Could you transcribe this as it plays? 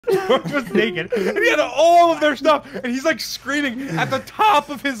George was naked, and he had all of their stuff, and he's like screaming at the top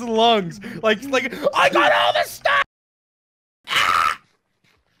of his lungs, like I got all this stuff. Ah!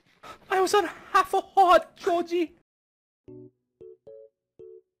 I was on half a heart, Georgie.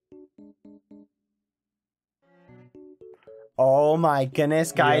 Oh my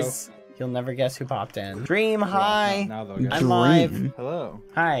goodness, guys. Yo. You'll never guess who popped in. Dream, hi. Now I'm live. Hello.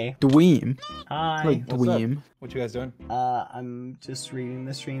 Hi. Dweem. Hi. Like Dweem. What you guys doing? I'm just reading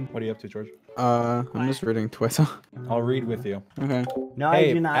the stream. What are you up to, George? I'm just reading Twitter. I'll read with you. Okay. No, hey,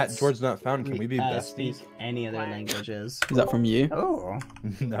 I do not. At georgenotfound, can we be besties? Speak any other languages. Is that from you? Oh.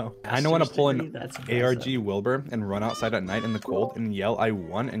 No. I know want to pull an That's ARG Wilbur and run outside at night in the cold and yell I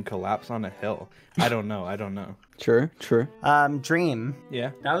won and collapse on a hill. I don't know. I don't know. True. True. Dream.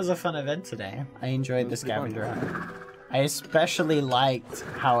 Yeah. That was a fun event today. I enjoyed the scavenger hunt. I especially liked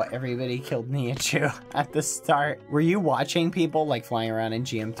how everybody killed Niachu at the start. Were you watching people like flying around in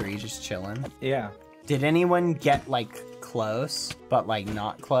GM3 just chilling? Yeah. Did anyone get like close, but like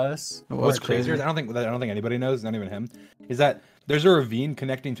not close? What's crazier is I don't think anybody knows, not even him, is that there's a ravine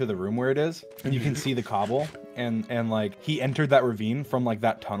connecting to the room where it is, and you can see the cobble, and like he entered that ravine from like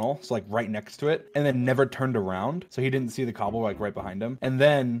that tunnel, so like right next to it, and then never turned around, so he didn't see the cobble like right behind him. And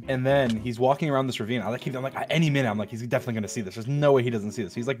then he's walking around this ravine. I'm like any minute I'm like he's definitely gonna see this. There's no way he doesn't see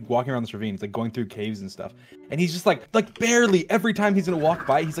this. He's like walking around this ravine, he's like going through caves and stuff, and he's just like barely every time he's gonna walk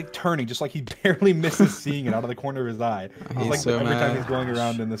by, he's like turning, just like he barely misses seeing it out of the corner of his eye. He's like so every mad. time he's going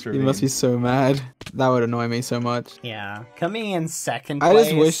around in this ravine. He must be so mad. That would annoy me so much. Yeah. Coming in second place. I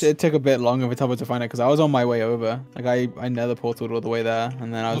just wish it took a bit longer for Tubbo to find it, because I was on my way over. Like I nether portaled all the way there,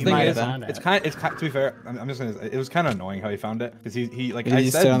 and then I was there. found It's kind of, to be fair, I'm just gonna, it was kind of annoying how he found it, because he like Did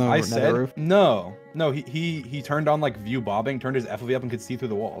he sit on the nether roof? No, he turned on like view bobbing, turned his FOV up, and could see through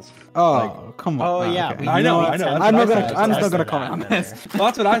the walls. Oh, like, come on. Oh yeah, okay. I know. I'm just not gonna comment on this. Well,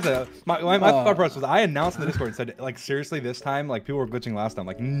 that's what I said. My thought process was I announced in the Discord and said, like, seriously, this time, like, people were glitching last time,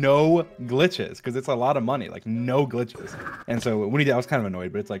 like, no glitches, because it's a lot of money, like, no glitches. And so when he did, I was kind of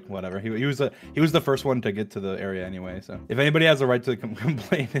annoyed, but it's like whatever. He was the first one to get to the area anyway. So if anybody has a right to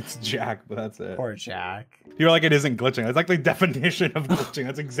complain, it's Jack. But that's it. Poor Jack. You're like, it isn't glitching. It's like the definition of glitching.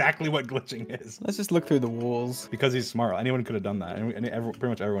 That's exactly what glitching is. Let's just look through the walls. Because he's smart. Anyone could have done that, and pretty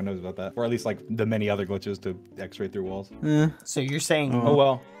much everyone knows about that, or at least like the many other glitches to X-ray through walls. So you're saying? Oh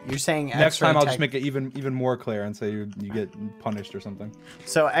well. You're saying next time I'll just make it even more clear and say you get punished or something.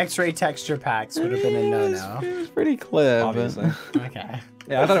 So X-ray texture packs would have been a no-no. It was pretty clear, obviously. Okay.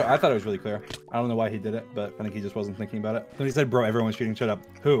 Yeah, I thought it was really clear. I don't know why he did it, but I think he just wasn't thinking about it. Then he said, "Bro, everyone's cheating. Shut up."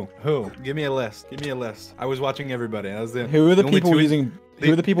 Who? Give me a list. Give me a list. I was watching everybody. That was Who are the people using?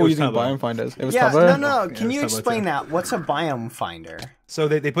 Who are the people using Tubbo. biome finders? It was Yeah, Tubbo? no. Yeah, Can you Tubbo explain too. that? What's a biome finder? So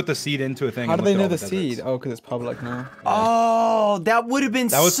they put the seed into a thing. How and do they looked at know all the seed? deserts. Oh, because it's public now. Oh, that would have been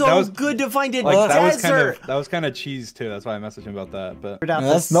so good to find a desert. That was kind of cheese too. That's why I messaged him about that. But No,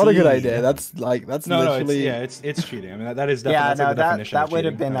 that's not a good idea. That's no, literally. it's cheating. I mean, that is definitely Yeah, no, the definition that of would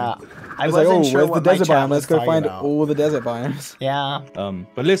have cheating. been. I was like, wasn't oh, sure where's the what my desert chat biome? Let's was go talking find about. all the desert biomes. Yeah.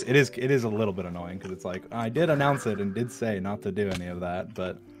 But it is a little bit annoying because it's like I did announce it and did say not to do any of that,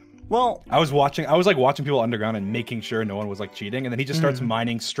 but. Well, I was watching people underground and making sure no one was like cheating, and then he just starts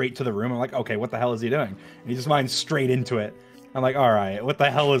mining straight to the room. I'm like, okay, what the hell is he doing? And he just mines straight into it. I'm like, all right, what the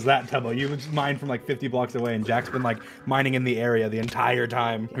hell is that, Tubbo? You just mined from like 50 blocks away, and Jack's been like mining in the area the entire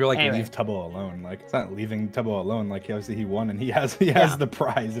time. You're like, anyway. leave Tubbo alone. Like, it's not leaving Tubbo alone. Like, obviously he won, and he has the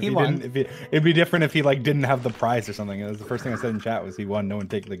prize. If he won. It'd be different if he like didn't have the prize or something. That was the first thing I said in chat was he won. No one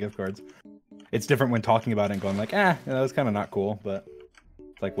take the gift cards. It's different when talking about it and going like, that was kind of not cool, but.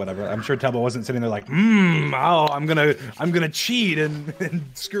 Like whatever. I'm sure Tubbo wasn't sitting there like, I'm gonna cheat and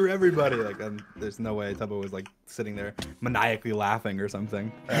screw everybody. Like, there's no way Tubbo was like sitting there maniacally laughing or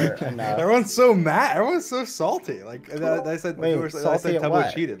something. Everyone's so mad. Everyone's so salty. Like I said,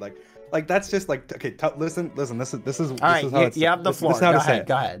 Tubbo cheated. Like that's just like okay. Listen. This is all right. You have the floor. Go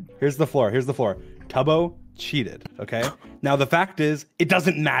ahead. Here's the floor. Tubbo cheated. Okay. Now the fact is, it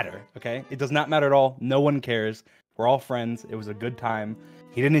doesn't matter. Okay. It does not matter at all. No one cares. We're all friends. It was a good time.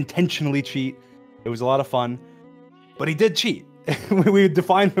 He didn't intentionally cheat. It was a lot of fun, but he did cheat. We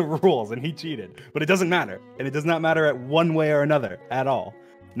defined the rules and he cheated, but it doesn't matter. And it does not matter at one way or another at all.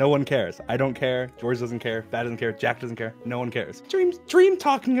 No one cares. I don't care. George doesn't care. Thad doesn't care. Jack doesn't care. No one cares. Dream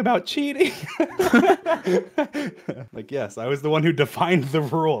talking about cheating. Like, yes, I was the one who defined the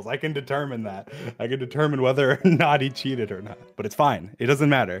rules. I can determine that. I can determine whether or not he cheated or not. But it's fine. It doesn't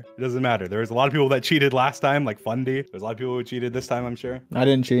matter. It doesn't matter. There was a lot of people that cheated last time, like Fundy. There's a lot of people who cheated this time, I'm sure. I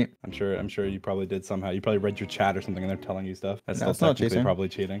didn't cheat. I'm sure you probably did somehow. You probably read your chat or something and they're telling you stuff. That's No, still not cheating. probably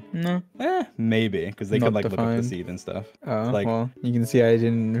cheating. No. Maybe. Because they Not could like look up the defined. seed and stuff. Oh, Like, well, you can see I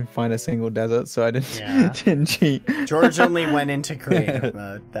didn't didn't find a single desert, so I didn't Yeah. didn't cheat. George only went into creative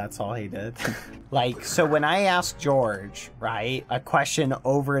mode. That's all he did. Like, so when I ask George, right, a question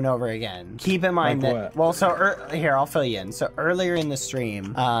over and over again, keep in mind Like that, what? well, so here, I'll fill you in. So earlier in the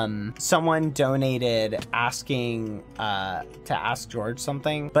stream, someone donated asking to ask George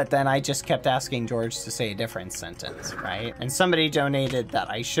something, but then I just kept asking George to say a different sentence, right? And somebody donated that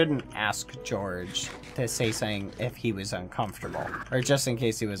I shouldn't ask George to say something if he was uncomfortable, or just in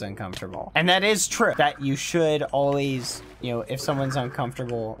case he was uncomfortable. And that is true, that you should always, you know, if someone's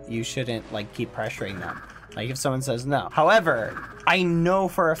uncomfortable, you shouldn't like keep pressuring them. Like if someone says no. However, I know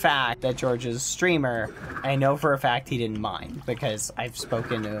for a fact that George is a streamer. I know for a fact he didn't mind because I've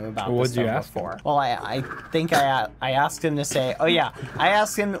spoken to him about this What'd you stuff ask before. Well, I think I asked him to say, oh yeah, I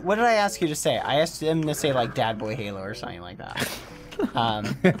asked him, what did I ask you to say? I asked him to say like badboyhalo or something like that.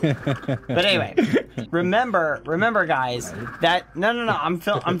 But anyway, remember guys, that no, I'm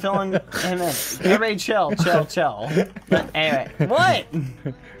filling him in. Everybody chill. But anyway, what?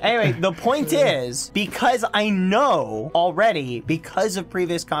 Anyway, the point is, because I know already, because of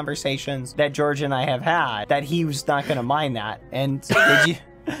previous conversations that George and I have had, that he was not gonna mind that. And did you?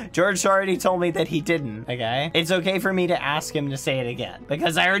 George already told me that he didn't, okay? It's okay for me to ask him to say it again,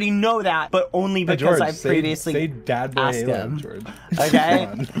 because I already know that, but only because George, I've previously say dad boy asked Halo, him, George. okay?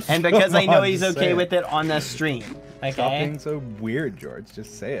 And because I know Come on, he's just okay say with it on the stream, Stop okay? being so weird, George.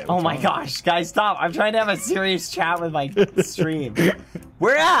 Just say it. Oh What's my wrong? gosh, guys, stop. I'm trying to have a serious chat with my stream.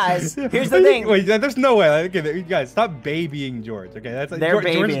 Whereas, here's the thing. Wait, there's no way. Like, okay, you guys, stop babying George. Okay, that's like, They're George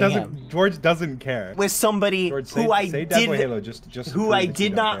babying him. George doesn't care. With somebody George, say, who I say Dad Boy did, Halo, just who prove I that did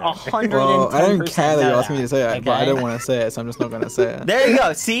you not don't care. 110% Well, I don't care that know you're asking me to say it, but I okay? don't want to say it, so I'm just not going to say it. There you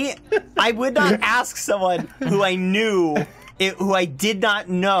go. See, I would not ask someone who I knew, who I did not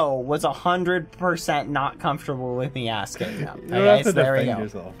know was 100% not comfortable with me asking them. You don't Okay, have to so there we defend go.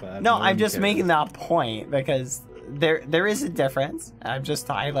 yourself, man. No, one I'm just cares. making that point because there is a difference. I'm just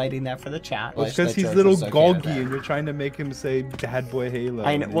highlighting that for the chat. Well, it's Wish because that he's George little was okay with goggy it. and you're trying to make him say Dad Boy Halo.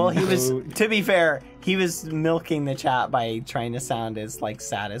 I know. and Well, he was. so- To be fair, he was milking the chat by trying to sound as like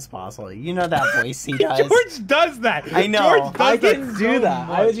sad as possible. You know that voice he does. George does that. I know. George does I that didn't so do that.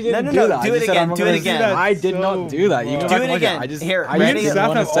 I much. didn't do No, that. do I it just said again, I'm not do it gonna again. say that. I did So not do that. You much. can Do act it like again. I just, Here, I ready? just didn't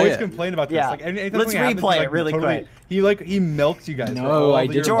want to Sapnap say always it. complain about this. Yeah. Like, anytime Let's something happens, replay he's, it really quick. He milks you guys. No, for all I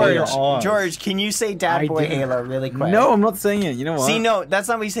of your didn't all do your that. awns. George, can you say Dad I Boy didn't. Halo really quick? No, I'm not saying it. You know what? See, no, that's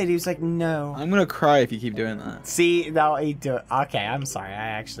not what he said. He was like, no. I'm gonna cry if you keep doing that. See, no, he do it. Okay, I'm sorry. I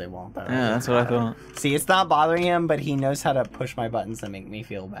actually won't. Though. Yeah, that's what I thought. See, it's not bothering him, but he knows how to push my buttons and make me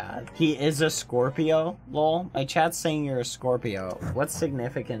feel bad. He is a Scorpio, lol. My chat's saying you're a Scorpio. What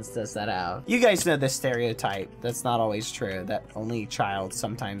significance does that have? You guys know the stereotype. That's not always true. That only child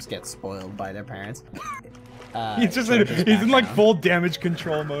sometimes gets spoiled by their parents. He's just George's he's in like background. full damage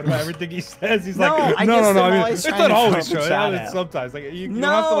control mode of everything he says. He's No, like, I no, just no, no. am I mean, always it's trying not to always help true. chat It's out. sometimes like you don't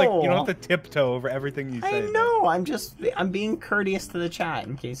have to you don't have to tiptoe over everything you say. I know. I'm being courteous to the chat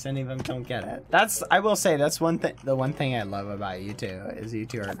in case any of them don't get it. I will say that's one thing. The one thing I love about you two is you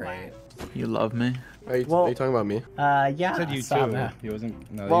two are great. You love me. Are you Well- talking about me? Yeah. He said you Sapnap. too. He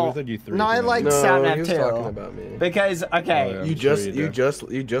wasn't. No, Well, he said you three. no, I you know. like No, Sapnap he was too. talking about me. Because okay, Oh, yeah. You I'm sure just, you you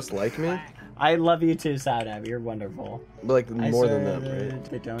do. just like me, I love you too, Sapnap. You're wonderful. but like I more than that, served right?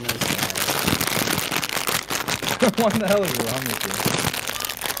 The donuts. What the hell is wrong with you?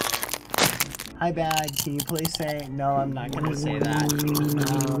 Hi, Bad. Can you please say no? I'm not gonna say that.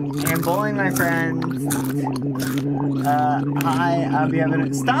 I'm bullying my friends. Hi. I'll be able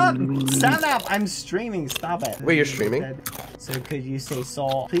to stop. Sapnap. I'm streaming. Stop it. Wait, you're streaming? So could you say,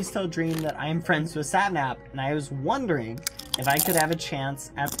 Saul, please tell Dream that I am friends with Sapnap, and I was wondering if I could have a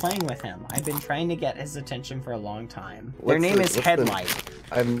chance at playing with him. I've been trying to get his attention for a long time. Their What's name the- is what's the- Headlight.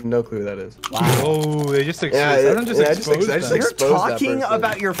 I have no clue who that is. Wow. Oh, they just exposed. Yeah, Saddam just yeah, I just exposed ex- I just them. You're exposed that talking person.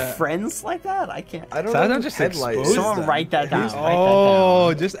 about your friends like that? I can't. I don't Saddam know. just Headlight. exposed Someone them. write that down. He's- Write that Oh,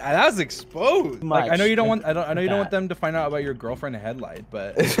 down. just that was exposed. Much. Like I know you don't want. I know you don't That. want them to find out about your girlfriend Headlight,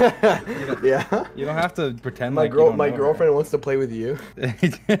 but Yeah. you don't have to pretend My like you don't my know girlfriend wants to play with you. her.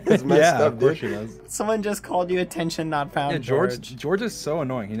 messed Yeah, up, of course dude. she does. Someone just called you attention not found. Yeah, George is so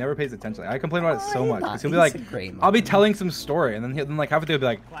annoying. He never pays attention. I complain about it so He's much. not. 'Cause he'll be He's like, a great I'll be man. telling some story, and then like halfway through he'll be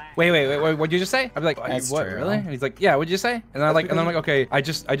like, wait, what'd you just say? I'll be like, That's what, true. really? And he's like, yeah, what'd you say? And I'm like, okay, I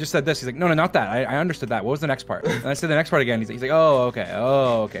just said this. He's like, no, not that. I understood that. What was the next part? And I said the next part again. He's like, oh,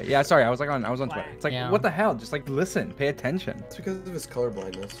 okay. Yeah, sorry, I was on Twitter. It's like, Yeah. what the hell? Just like listen, pay attention. It's because of his color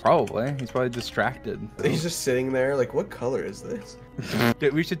blindness. Probably. He's probably distracted. He's just sitting there like, what color is this?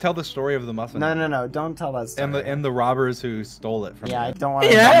 Dude, we should tell the story of the muffin. No, don't tell that story. And the robbers who stole it from Yeah, I you. don't want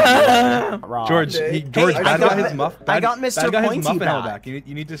to. Yeah. George, George, I Bad got got his Mi- muffin. I got Mr. Bad got his Pointy muffin held back. You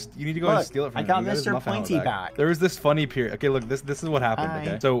need to go Look, and steal it from I him. got He his Mr. muffin held Pointy back. There was this funny period. Okay, look, this is what happened. Hi.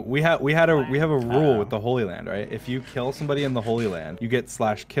 Okay, so we have a rule with the Holy Land, right? If you kill somebody in the Holy Land, you get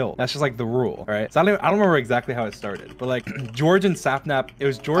 /kill. That's just like the rule, right? So I don't remember exactly how it started, but like George and Sapnap, it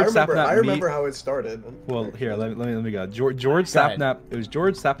was George Sapnap. I remember how it started. Well, here, let me go. George ahead. Sapnap. It was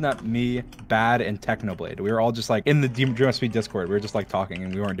George Sapnap, me, Bad, and Technoblade. We were all just like in the dreamxd Discord. We were just like talking,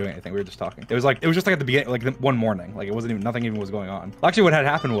 and we weren't doing anything. We were just talking. It was just like at the beginning, like one morning. Like it wasn't even nothing even was going on. Actually, what had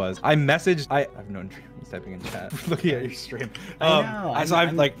happened was I messaged. I've known Dream typing in chat. Looking at your stream. I know. So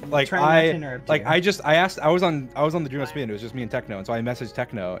I'm like trying not to interrupt you. I asked. I was on the dreamxd and it was just me and Techno, and so I messaged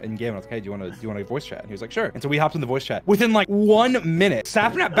Techno in game. And I was like, hey, do you want to voice chat? And he was like, sure. And so we hopped in the voice chat. Within like 1 minute,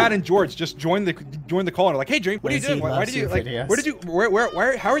 Sapnap, Bad, and George just joined the call and were like, hey, Dream, what are you doing? Why did you like? Where did you?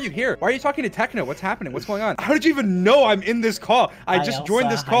 Where? How are you here? Why are you talking to Techno? What's happening? What's going on? How did you even know I'm in this call? I just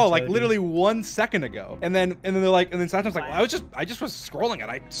joined this call like literally 1 second ago. And then they're like, and then Sapnap's like, well, I just was scrolling and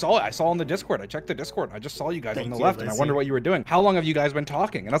I saw it. I saw on the Discord. I checked the Discord. And I just saw you guys on the left, and I wonder what you were doing. How long have you guys been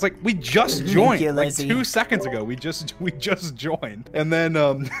talking? And I was like, we just joined like 2 seconds ago. We just joined. And then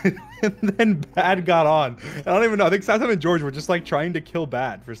and then Bad got on. I don't even know. I think Sapnap and George were just like trying to kill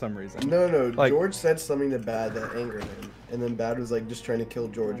Bad for some reason. No, Like- George said something to Bad that angered him. And then Bad was like just trying to kill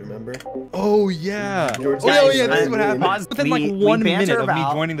George, remember? Oh yeah. George Oh said yeah, this is something what to happened. him. Within like We 1 banter minute of me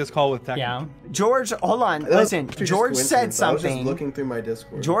about- joining this call with Techno. Yeah. George, hold on. That was Listen, just George said coincidence. I was just something. looking through my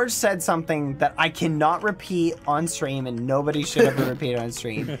Discord. George said something that I cannot repeat on stream, and nobody should ever repeat on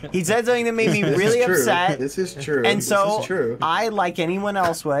stream. He said something that made me This really is true. upset. This is true. And This so is true. I, like anyone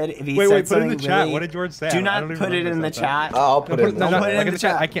else would, if he Wait, said put it something in the chat. really- What did George say? Do I not don't even put it remember in the something. chat. I'll put it in. Don't put it in the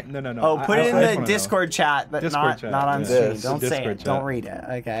chat. I can't. No. Oh, put it in I the just wanna Discord chat, but Discord not chat, on yeah. stream. Yes, Don't say Discord it. chat. Don't read it.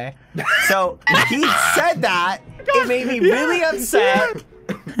 Okay. So he said that. It made me really upset.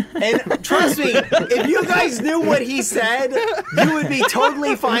 And trust me, if you guys knew what he said, you would be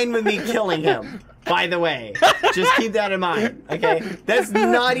totally fine with me killing him. By the way, just keep that in mind, okay? That's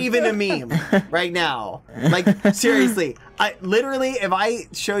not even a meme right now. Like, seriously, I literally, if I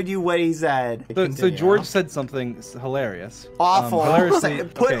showed you what he said. So Continue. George said something hilarious. Awful. Hilariously,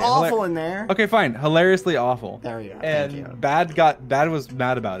 Put okay, awful in there. Okay, fine. Hilariously awful. There we go. Thank you. And Bad was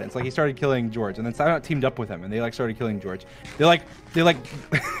mad about it. It's like he started killing George, and then Sapnap teamed up with him, and they like started killing George.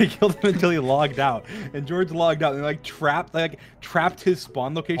 They killed him until he logged out, and George logged out, and they like trapped his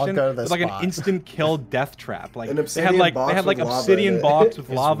spawn location go to the with like spot. an instant kill death trap. Like An they obsidian had like box with lava obsidian in it. box with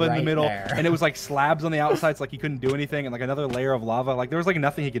It's lava in the right middle, there. and it was like slabs on the outside, so like he couldn't do anything, and like another layer of lava. Like there was like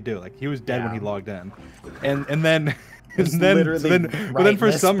nothing he could do. Like he was dead when Yeah. he logged in, and then. And It's then, literally but then right for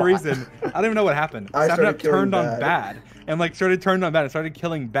in this some spot. reason, I don't even know what happened. I started Sapnap killing turned on Bad. Bad and like started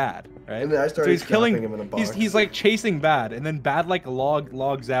killing Bad, right? And then I started so he's killing trapping him in a box. He's like chasing Bad, and then Bad like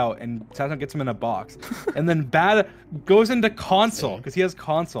logs out, and Sapnap gets him in a box, and then Bad goes into console because he has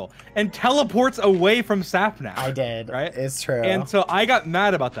console and teleports away from Sapnap. I did. Right? It's true. And so I got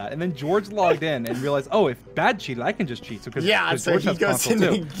mad about that, and then George logged in and realized, oh, if Bad cheated, I can just cheat. So because Yeah, so George he has goes console in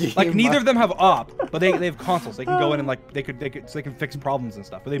too. the game Like neither mode. of them have op, but they have consoles. They can go in and like they can fix problems and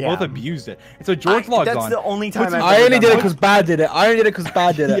stuff. But they Yeah. both abused it. And so George logged that's on. the only time puts- I've I ever only done did it that. because Bad did it. I only did it because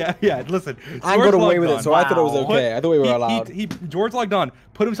Bad did it. Yeah. Listen, I George got away logged with it, on. so I thought it was Wow. okay. I thought we were allowed. George logged on,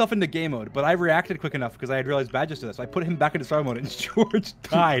 put himself into game mode, but I reacted quick enough because I had realized Bad just did this. So I put him back into survival mode, and George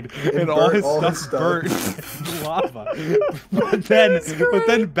died, and all burnt his all his stuff stuff. burnt in lava. But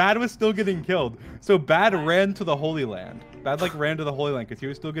then Bad was still getting killed. So Bad ran to the Holy Land. Bad like ran to the Holy Land because he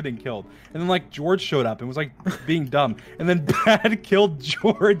was still getting killed. And then like George showed up and was like being dumb. And then Bad killed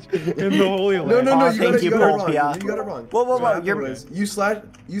George in the Holy Land. No, Aw, you thank got it you, wrong. Polpia. You got it wrong. Whoa, So what happened you're- was you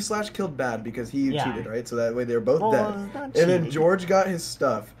slash killed Bad because he Yeah. cheated, right? So that way they were both Well, dead. it's not And then cheating. George got his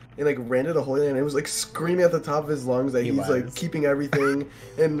stuff and like ran to the Holy Land and was like screaming at the top of his lungs that He he's like was. keeping everything.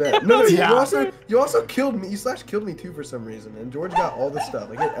 And no, Yeah. you also killed me. You slash killed me too for some reason. And George got all the stuff,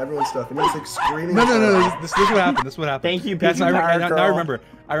 like everyone's stuff, and he was like screaming. No. This is what happened. This is what happened. Thank you, Yes, Pinky Power now I Girl. remember.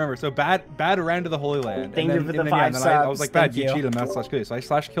 So Bad ran to the Holy Land. Thank and you then, for the and then, 5 and then I was subs. like, Bad, Thank you you. cheated, and slash killed. So I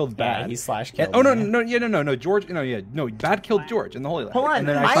slash killed Bad. Yeah, he slash And- killed oh no, me. no, George, Bad killed George in the Holy Land. Hold on, And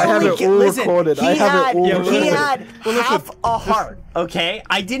then I have only it killed. all Listen, recorded. he I have it had all he recorded. had half a heart. Okay,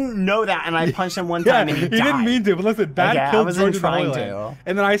 I didn't didn't know that, and I punched him one time, and he died. didn't mean to, but listen, Bad Okay, I killed wasn't George in the Holy trying Land. to.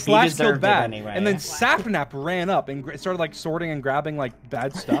 And then I slash killed deserved it Bad. anyway. And then Sapnap ran up and started like sorting and grabbing like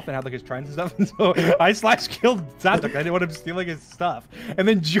Bad stuff and had like his tridents and stuff. And so I slash killed Sapnap. I didn't want him stealing his stuff. And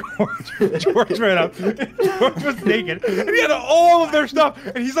then George ran up. George was naked. And he had all of their stuff.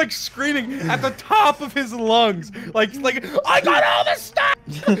 And he's like screaming at the top of his lungs. Like I got all this stuff!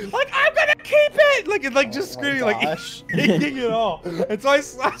 Like I'm gonna keep it! Like just screaming, like taking it all. And so I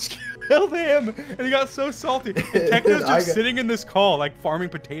slash killed him, and he got so salty. And Techno's just sitting in this call, like farming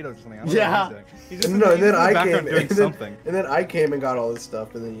potatoes or something. I don't know what he's doing. He's just and then I came, doing something. And then I came and got all this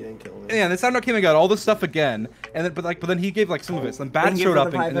stuff, and then you didn't kill me. Yeah, and then Sapnap came and got all this stuff again, and then but then he gave like some of it. So then Bad showed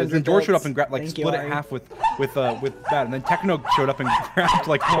up, and then George showed up and grabbed, like split it half with Bad, and then Techno showed up and grabbed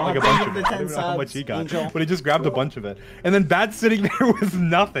like a bunch of it. I don't know how much he got, but he just grabbed a bunch of it. And then Bad's sitting there with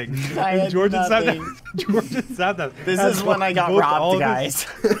nothing. And George and Sapnap. This is when I got robbed, guys.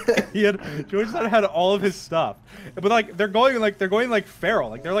 George had all of his stuff, but like they're going like feral,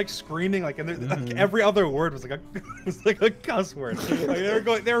 like they're like screaming, like, and like, every other word was like a cuss word.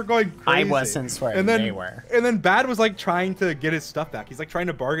 Like, they were going crazy. I wasn't swearing. And then they were. And then Bad was like trying to get his stuff back. He's like trying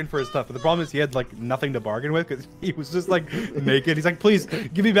to bargain for his stuff, but the problem is he had like nothing to bargain with because he was just like naked. He's like, please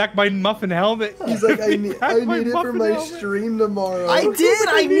give me back my muffin helmet. He's like, I need it for my stream tomorrow. I did.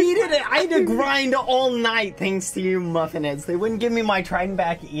 I needed it. I had to grind all night thanks to you, Muffin Heads. They wouldn't give me my trident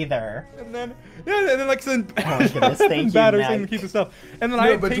back either. And then like so then oh my goodness, thank you, Bad or saying to keep his stuff. And then I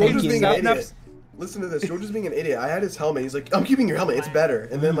had taken Sapnap's. Listen to this. George is being an idiot. I had his helmet. He's like, I'm keeping your helmet. It's better.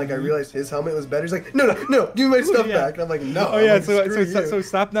 And then like I realized his helmet was better. He's like, no, give me my stuff back. And I'm like, no. Oh yeah. Like, so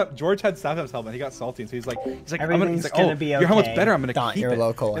Sapnap. George had Sapnap's helmet. He got salty, and so he's like, everything's gonna be okay. Your helmet's better. I'm gonna keep your it.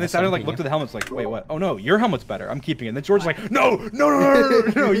 local And then Sapnap like looked at the helmet, like, wait, what? Oh no, your helmet's better. I'm keeping it. And then George's like, no,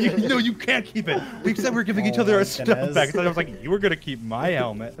 you can't keep it. We said we were giving each other our stuff back. And I was like, you were gonna keep my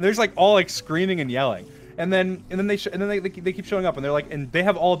helmet. And they're just like all like screaming and yelling. And then they keep showing up, and they're like, and they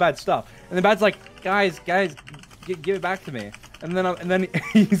have all Bad stuff. And then Bad's like, guys, give it back to me. And then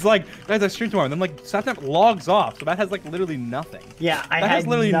he's like, guys, I stream tomorrow. And then like Sapnap logs off, so Bad has like literally nothing. Yeah, Bad has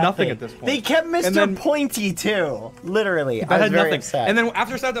literally nothing at this point. They kept Mr. Pointy too, literally. I was very upset. And then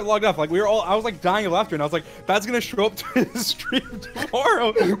after Sapnap logged off, like I was like dying of laughter, and I was like, Bad's gonna show up to his stream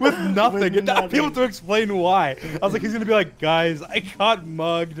tomorrow with nothing, and not be able to explain why. I was like, he's gonna be like, guys, I got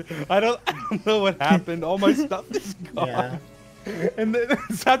mugged. I don't know what happened. All my stuff is gone. Yeah. And then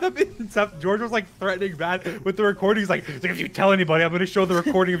George was like threatening Bad with the recording. He's like, if you tell anybody, I'm gonna show the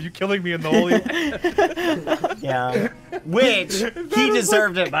recording of you killing me in the holy land. Yeah, which he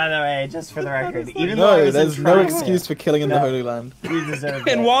deserved it, by the way, just for the record. Even though there's no excuse for killing in the Holy Land. He deserved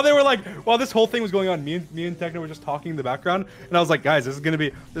it. And while this whole thing was going on, me and Techno were just talking in the background, and I was like, guys, this is gonna be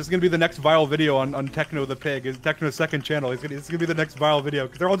the next viral video on Techno the Pig. It's Techno's second channel. It's gonna be the next viral video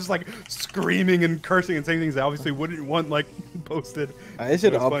because they're all just like screaming and cursing and saying things they obviously wouldn't want like posted. I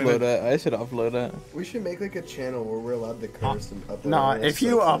should upload it. We should make like a channel where we're allowed to curse and upload. No, if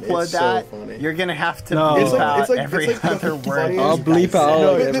you upload that, you're gonna have to bleep out every other word. I'll bleep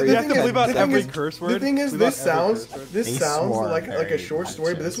out. You have to bleep out every curse word. The thing is, this sounds like a short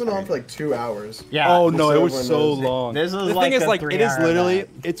story, but this went on for like 2 hours. Yeah. Oh no, it was so long. This was the thing is, like, it is literally,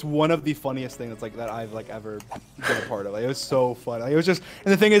 event. it's one of the funniest things that's like that I've like ever been a part of. Like, it was so fun. Like, it was just,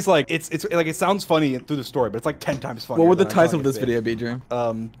 and the thing is, like, it's like it sounds funny through the story, but it's like 10 times funnier. What would the title of this video be, Dream?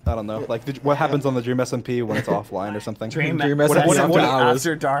 I don't know. Like, what happens on the DreamSmp when it's offline or something? DreamSmp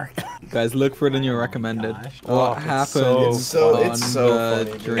After dark. Guys, look for it in your recommended. What happened? It's so funny.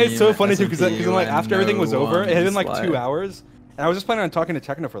 It's so funny too because like after everything was over, it had been like 2 hours, and I was just planning on talking to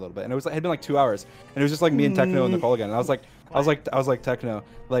Techno for a little bit, and it had been like 2 hours, and it was just like me and Techno in the call again, and I was like Techno,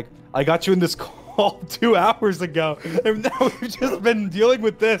 like, I got you in this call 2 hours ago, and now we've just been dealing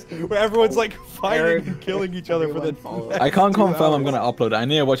with this where everyone's like fighting and killing each other for the I can't confirm I'm gonna upload it. I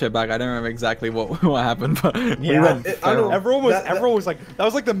need to watch it back. I don't remember exactly what happened, but yeah, everyone was like, that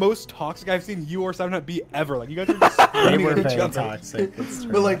was like the most toxic I've seen you or Sapnap be ever. Like, you guys were just they were very toxic.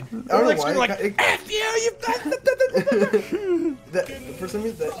 But like, I don't know why. Like, F you! For some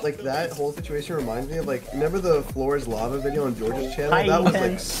reason, that whole situation reminds me of like, remember the Floor's Lava video on George's channel? That was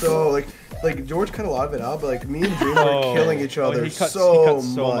like so like George cut a lot of it out, but like me and Dream were killing each other so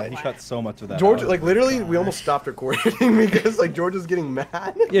much. He cut so much of that. George, like, literally, we almost stopped recording because like George was getting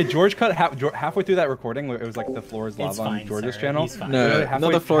mad. Yeah, George cut halfway through that recording. It was like the floor is lava on George's channel. No,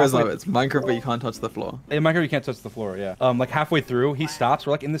 not the floor is lava. It's Minecraft, but you can't touch the floor. In Minecraft, you can't touch the floor. Yeah. Like halfway through, he stops.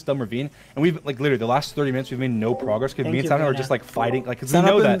 We're like in this dumb ravine, and we've like literally the last 30 minutes we've made no progress because me and Sapnap are just like fighting. Like, because we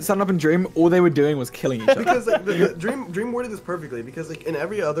know that Sapnap and Dream, all they were doing was killing each other. Because like Dream worded this perfectly, because like in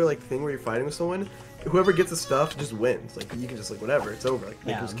every other like thing where you're fighting with someone, whoever gets the stuff just wins. Like you can just like whatever, it's over. Like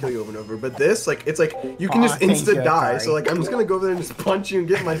they can Yeah. just kill you over and over. But this, like it's like you can just thank insta you, die. Kari. So like I'm just gonna go over there and just punch you and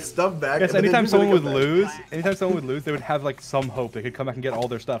get my stuff back. Yes, and then anytime you're gonna someone would come back. lose, they would have like some hope they could come back and get all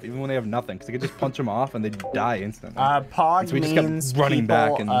their stuff, even when they have nothing, because they could just punch them off and they'd die instantly. Pog So we just kept means running people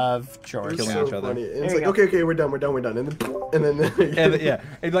back and of Georgia. killing So each other. funny. And There it's you like, go. okay, we're done, and then And yeah,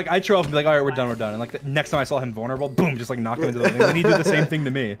 and like I show up and be like, all right, we're done. And like the next time I saw him vulnerable, boom, just like knock him into the thing. And he did the same thing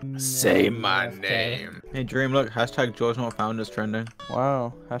to me. Say my Okay. name. Hey Dream, look, hashtag georgenotfound is trending.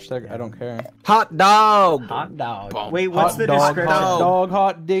 Wow. Hashtag I don't care. Hot dog. Hot dog. Bum. Wait, what's the Hot description? dog.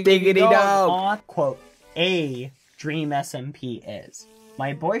 hot Diggity dog. On quote, a dreamsmp is.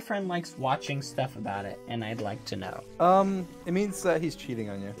 My boyfriend likes watching stuff about it, and I'd like to know. It means that he's cheating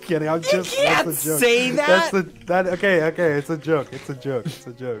on you. Kidding, I'm just. can't that's a joke. say that! Okay, it's a joke. It's a joke. It's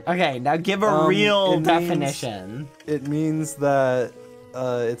a joke. Okay, now give a real it means- definition. It means that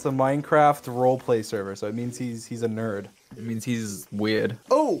it's a Minecraft roleplay server, so it means he's a nerd. It means he's weird.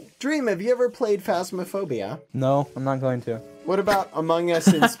 Oh, Dream, have you ever played Phasmophobia? No, I'm not going to. What about Among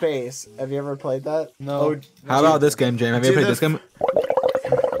Us in Space? Have you ever played that? No. How about this game, James? Have you ever do played this game?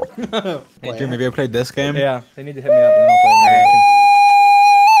 Hey, Dream, have you ever played this game? Yeah, they need to hit me up and then I'll play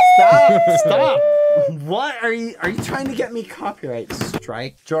it. Stop! What are you trying to get me copyright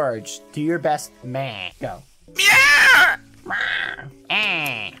strike? George, do your best, man. Go.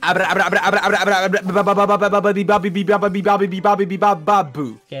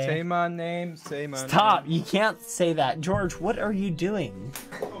 Okay. Say my name, say my Stop! name. You can't say that. George, what are you doing?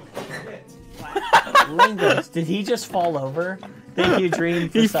 Lingus, did he just fall over? Thank you, Dream.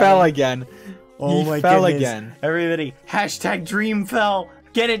 For He subbing. fell again. Oh He my fell goodness. again. Everybody, hashtag Dream fell.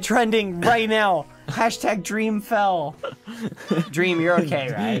 Get it trending right now. Hashtag Dream fell. Dream, you're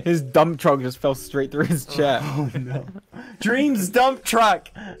okay, right? His dump truck just fell straight through his chair. Oh no. Dream's dump truck.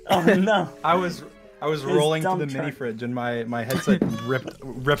 Oh no. I was rolling to dump the mini truck. fridge and my headset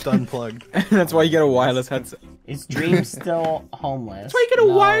ripped unplugged. That's why you get a wireless headset. Is Dream still homeless? That's why you get a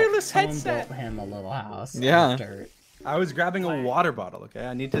wireless someone headset. Built him a little house. Yeah. Of dirt. I was grabbing a water bottle, okay?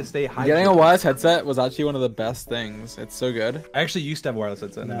 I need to stay hydrated. Getting a wireless headset was actually one of the best things. It's so good. I actually used to have a wireless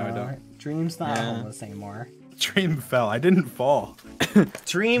headset, and now I No, don't. Dream's not Yeah. homeless anymore. Dream fell. I didn't fall.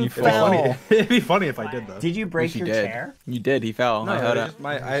 Dream You fell. fell. It'd be funny if I did though. Did you break Which you your did. chair? You did. He fell. I heard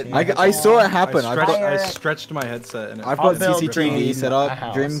it. I saw it happen. I stretched my headset and it I've I'll got build CCTV Dream set a up.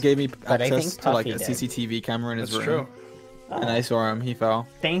 house. Dream gave me But I think access to like a Puffy did. CCTV camera in his That's room. true. And I saw him. He fell.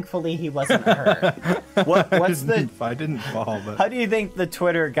 Thankfully, he wasn't hurt. What's the? I didn't fall, but How do you think the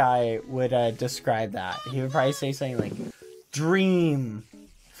Twitter guy would describe that? He would probably say something like, "Dream."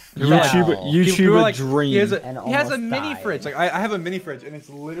 YouTuber Dream. He has And a, he has a almost mini died. fridge. Like I have a mini fridge, and it's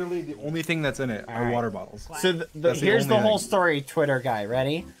literally the only thing that's in it are Alright. water bottles. So That's the here's the only whole thing. story, Twitter guy.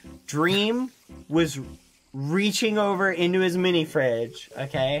 Ready? Dream was reaching over into his mini fridge,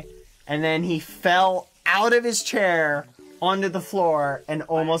 okay? And then he fell out of his chair onto the floor and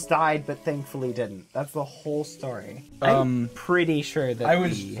almost died, but thankfully didn't. That's the whole story. I'm pretty sure that I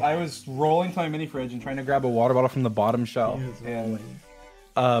was rolling to my mini fridge and trying to grab a water bottle from the bottom shelf, and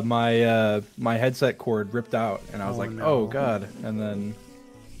my headset cord ripped out, and I was like, no. oh god. And then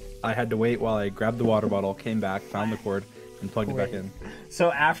I had to wait while I grabbed the water bottle, came back, found the cord, and plugged it back in.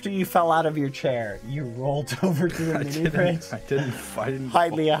 So after you fell out of your chair, you rolled over to the mini fridge. I didn't. Hi,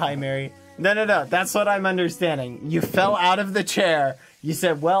 Leah. Hi, Mary. No. That's what I'm understanding. You fell out of the chair. You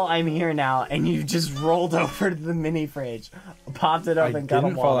said, well, I'm here now. And you just rolled over to the mini fridge, popped it I open, got a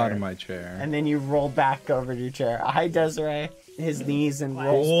didn't fall out water, of my chair. and then you rolled back over to your chair. Hi, Desiree. His knees and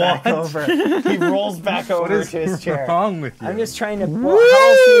rolls back What? over. He rolls back What over is to his chair. wrong with you? I'm just trying to. Well, how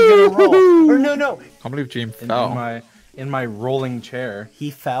else are you gonna roll? Or no. I can't believe Dream in fell. my rolling chair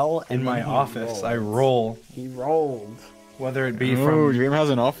He fell and in my then he office. rolled. I roll, He rolled. whether it be Ooh, from Dream has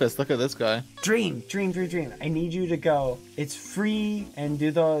an office. Look at this guy. Dream. I need you to go. It's free and do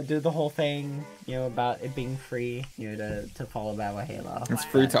the whole thing, about it being free, to follow badboyhalo. It's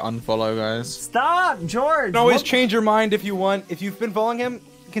free to unfollow, guys. Stop, George. You can always What- change your mind if you want. If you've been following him,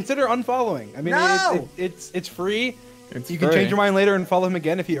 consider unfollowing. I mean, No! it's free. It's You can free. change your mind later and follow him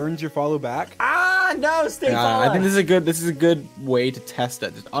again if he earns your follow back. No, stay Yeah, following. I think this is a good way to test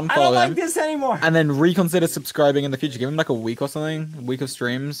it. Just I don't unfollow like him this anymore. and then reconsider subscribing in the future. Give him like a week or something, a week of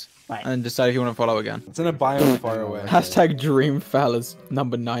streams, Right. and decide if you want to follow again. It's in a biome far away. Hashtag Dream fell is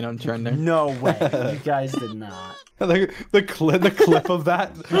number 9 on trending. No way. You guys did not. the clip of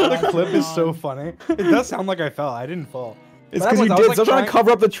that. The clip is so funny. It does sound like I fell. I didn't fall. It's But because you I was, did. Stop trying to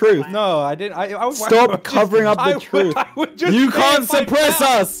cover up the truth. No, I didn't. I was Stop covering up the truth. You can't suppress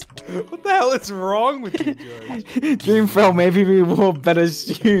us. What the hell is wrong with you, George? Dream fell. Maybe we wore better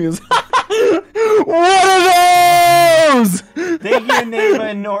shoes. What are those? Thank you,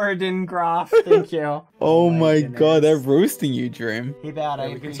 Neva Nordengroff. Thank you. Oh my god, they're roasting you, Dream. Hey, bad. I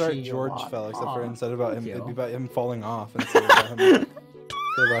We can start appreciate you a George lot. fell, except for Aw, instead about him, thank it'd be you. about him falling off instead of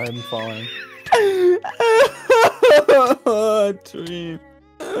him falling. Dream.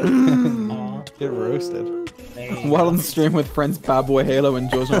 Aw, Get roasted. there you While go. on stream with friends badboyhalo and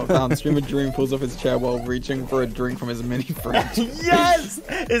georgenotfound, streamer Dream pulls off his chair while reaching for a drink from his mini fridge. Yes!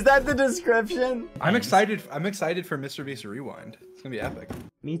 Is that the description? I'm excited. I'm excited for mrbeast Rewind. It's gonna be epic.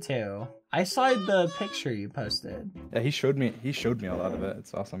 Me too. I saw the picture you posted. Yeah, he showed me a lot of it.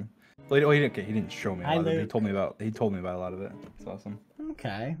 It's awesome. Well, he didn't. Okay, he didn't show me a lot of it. He told me about. He told me about a lot of it. It's awesome.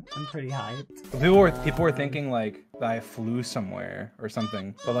 Okay, I'm pretty hyped. People were thinking like that I flew somewhere or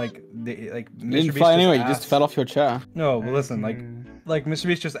something, but like You didn't fly anyway, you just fell off your chair. No, but listen, like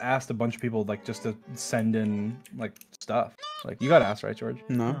mrbeast just asked a bunch of people like just to send in like stuff. Like you got asked, right, George?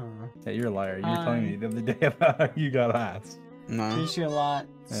 No. Yeah, you're a liar. You were telling me the other day about how you got asked. No. Appreciate a lot.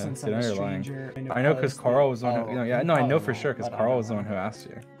 Yeah, Since see, I'm now a you're lying. stranger. I know because Karl was the one. Who, yeah, no, I know for no, sure because but I Karl don't was the one know. who asked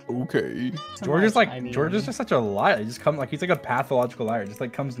you. Okay. So George is much, like I mean, George is just such a liar. He just comes like he's like a pathological liar. Just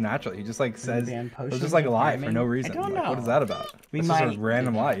like comes naturally. He just like says ban he'll potions just like of lie for gaming? no I reason. don't Like, what know. is that about? We It's just a might-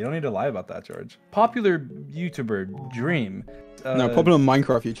 random lie. You don't need to lie about that, George. Popular YouTuber Dream. No, popular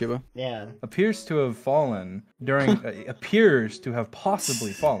Minecraft YouTuber. Yeah. Appears to have fallen during appears to have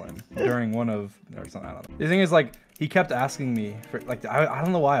possibly fallen during one of or something. I don't know. The thing is like he kept asking me for like I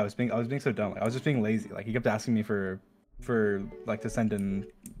don't know why I was being so dumb. Like, I was just being lazy. Like he kept asking me for like to send in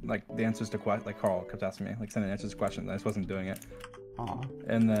like the answers to questions. Like Karl kept asking me like send in answers to questions. I just wasn't doing it. Aw.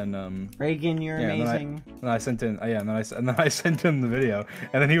 And then Reagan, you're yeah, amazing. and then I sent in and then I sent him the video,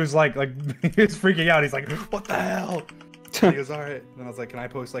 and then he was like he was freaking out. He's like, what the hell? And he goes, all right. And then I was like, can I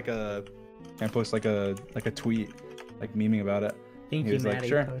post like a tweet like memeing about it? Thank He you, was like, Maddie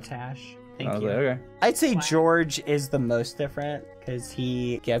sure. Potash. I Thank was you. like, okay. I'd say George is the most different because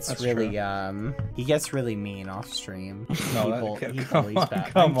he gets That's really true. he gets really mean off stream. No, He come bullies on,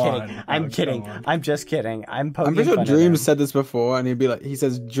 back. come I'm kidding. on. I'm No, kidding. come on. I'm just kidding. I'm poking I'm pretty sure fun at him. Dream said this before, and he'd be like, he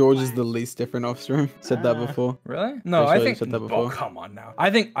says George is the least different off stream. Said that before. Really? No, Pretty I sure you think. said that Oh, before. come on now. I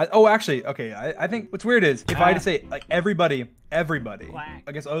think. Oh, actually, okay. I think what's weird is if I had to say like everybody, Quack.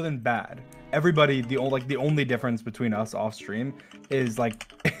 I guess other than bad, everybody. The only difference between us off stream is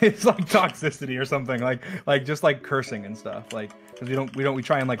like it's like toxicity or something. Like just like cursing and stuff. Like because we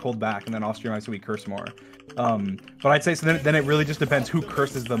try and like hold back, and then off stream obviously we curse more. But I'd say so. Then it really just depends who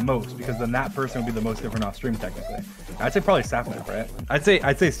curses the most, because then that person would be the most different off stream technically. I'd say probably sapnap, right? I'd say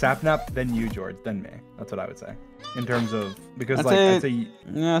sapnap, then you, George, then me. That's what I would say in terms of because I'd say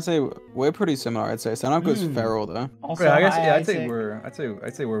Yeah, I'd say we're pretty similar. I'd say Sanap goes feral though. Also, yeah, I guess hi, yeah. Isaac.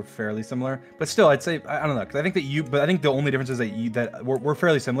 I'd say we're fairly similar, but still, I'd say I don't know because I think I think the only difference is that we're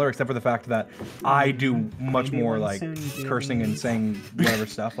fairly similar, except for the fact that I do much Maybe more one like soon, you do. cursing and saying whatever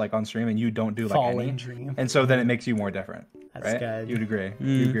stuff like on stream, and you don't do like Fallen any. Dream. And so then it makes you more different, That's right? good. You'd agree.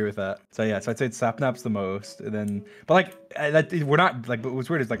 You agree with that? So yeah, so I'd say sapnap's the most, and then but like that we're not like. But what's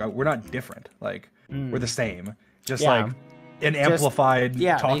weird is like we're not different. Like we're the same, just Yeah. like an amplified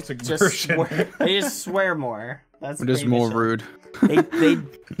Yeah, toxic they just version. they just swear more. That's We're just pretty more much it. rude. They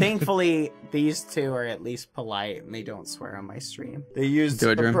thankfully these two are at least polite and they don't swear on my stream. They use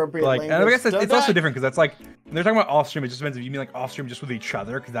Do it, Dream. appropriate Like, and I language. guess it's Don't also that- different because that's like when they're talking about off stream. It just depends if you mean like off stream just with each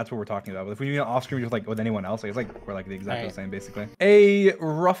other, because that's what we're talking about. But if we mean off stream just like with anyone else, like it's like we're like the exactly Right. the same basically. A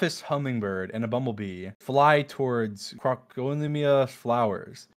roughest hummingbird and a bumblebee fly towards Crocolimia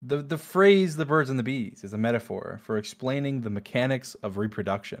flowers. The phrase "the birds and the bees" is a metaphor for explaining the mechanics of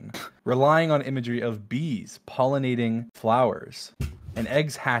reproduction, relying on imagery of bees pollinating flowers and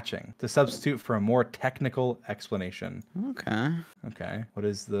eggs hatching to substitute for a more technical explanation. Okay. Okay, what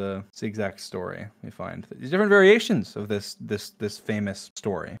is the exact story we find? There's different variations of this famous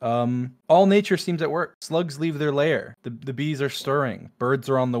story. All nature seems at work. Slugs leave their lair. The bees are stirring. Birds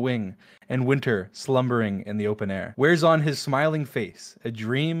are on the wing. And winter slumbering in the open air. Wears on his smiling face a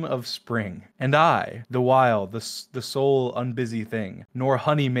dream of spring. And I, the while, the sole unbusy thing, nor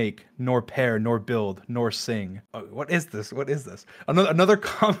honey make, nor pair, nor build, nor sing. Oh, what is this? What is this? Another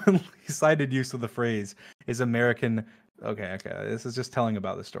commonly cited use of the phrase is American. Okay. This is just telling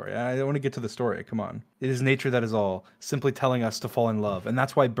about the story. I don't want to get to the story. Come on. It is nature that is all, simply telling us to fall in love. And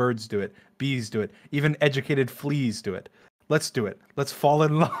that's why birds do it, bees do it, even educated fleas do it. Let's do it. Let's fall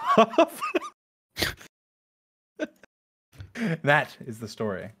in love. That is the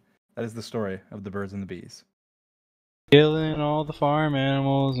story. That is the story of the birds and the bees. Killing all the farm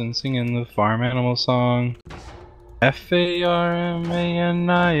animals and singing the farm animal song.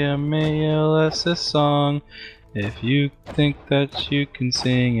 FARMANIMALS song. If you think that you can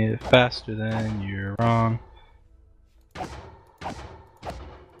sing it faster, then you're wrong.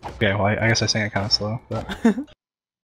 Okay, well, I guess I sang it kind of slow, but.